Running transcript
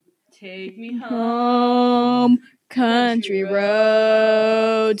Take me home, country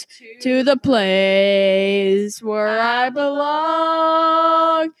roads, to the place where I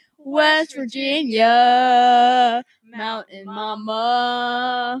belong. West Virginia, Mountain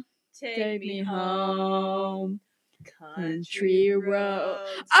Mama, take me home, country roads.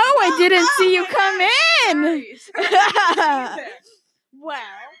 Oh, I didn't see you come in. Sorry. Well,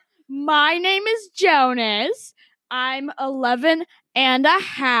 my name is Jonas. I'm 11 and a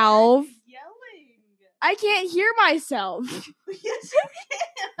half. Yelling. I can't hear myself. Yes, you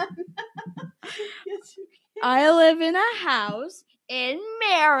can. Yes, you can. I live in a house in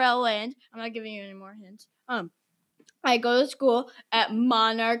Maryland. I'm not giving you any more hints. I go to school at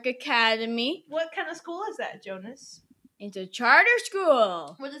Monarch Academy. What kind of school is that, Jonas? It's a charter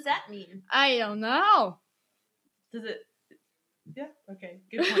school. What does that mean? I don't know. Does it? Yeah. Okay.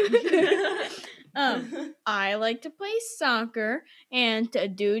 Good point. I like to play soccer and to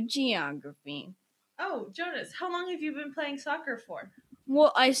do geography. Oh, Jonas, how long have you been playing soccer for?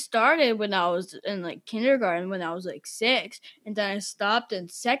 Well, I started when I was in kindergarten when I was 6, and then I stopped in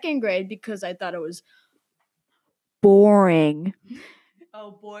 2nd grade because I thought it was boring.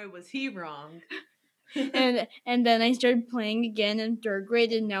 Oh boy, was he wrong. and then I started playing again in 3rd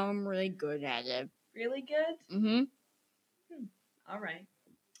grade, and now I'm really good at it. Really good? Mm-hmm. All right.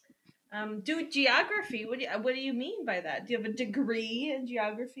 Do geography. What do you mean by that? Do you have a degree in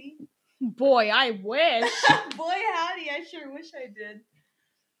geography? Boy, I wish. Boy, howdy! I sure wish I did.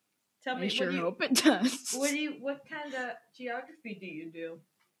 Tell me. I sure hope it does. What kind of geography do you do?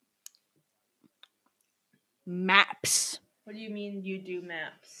 Maps. What do you mean you do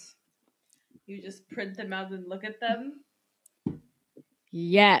maps? You just print them out and look at them?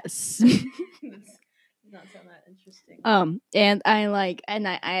 Yes. That's not sound that interesting. And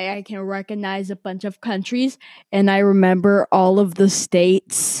I can recognize a bunch of countries, and I remember all of the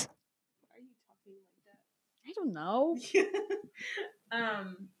states. Why are you talking like that? I don't know.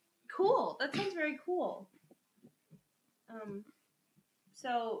 Cool. That sounds very cool.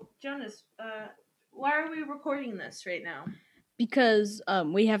 So Jonas, why are we recording this right now? Because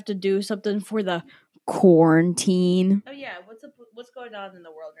we have to do something for the quarantine. Oh yeah, what's going on in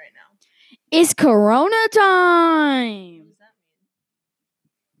the world right now? It's Corona time. What does that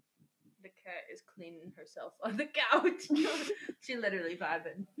mean? The cat is cleaning herself on the couch. She literally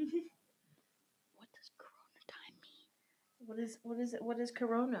vibing. What does Corona time mean? What is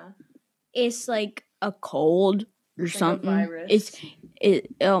Corona? It's like a cold or Like something. a virus.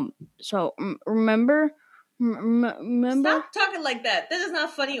 So remember. Stop talking like that. That is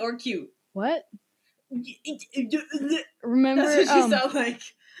not funny or cute. What? Remember? That's what you sound like.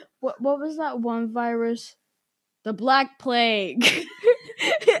 What was that one virus? The Black Plague.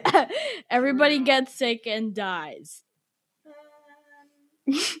 Everybody gets sick and dies.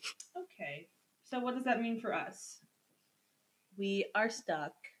 Okay. So what does that mean for us? We are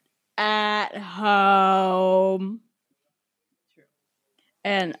stuck at home. True.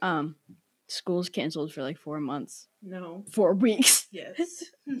 And school's canceled for 4 months. No. 4 weeks. Yes.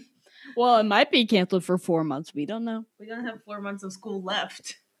 Well, it might be canceled for 4 months. We don't know. We don't have 4 months of school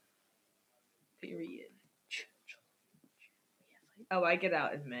left. Period. Oh, I get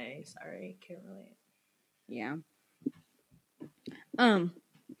out in May. Sorry, can't relate. Yeah.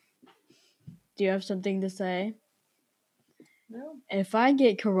 Do you have something to say? No. If I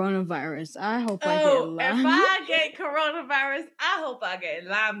get coronavirus, I hope I get Lyme. If I get coronavirus, I hope I get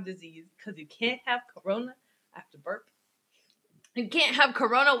Lyme disease. Because you can't have corona after burp. You can't have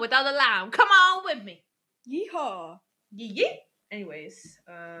corona without a Lyme. Come on with me. Yeehaw. Yeah. Anyways,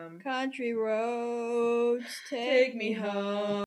 Country roads, take me home.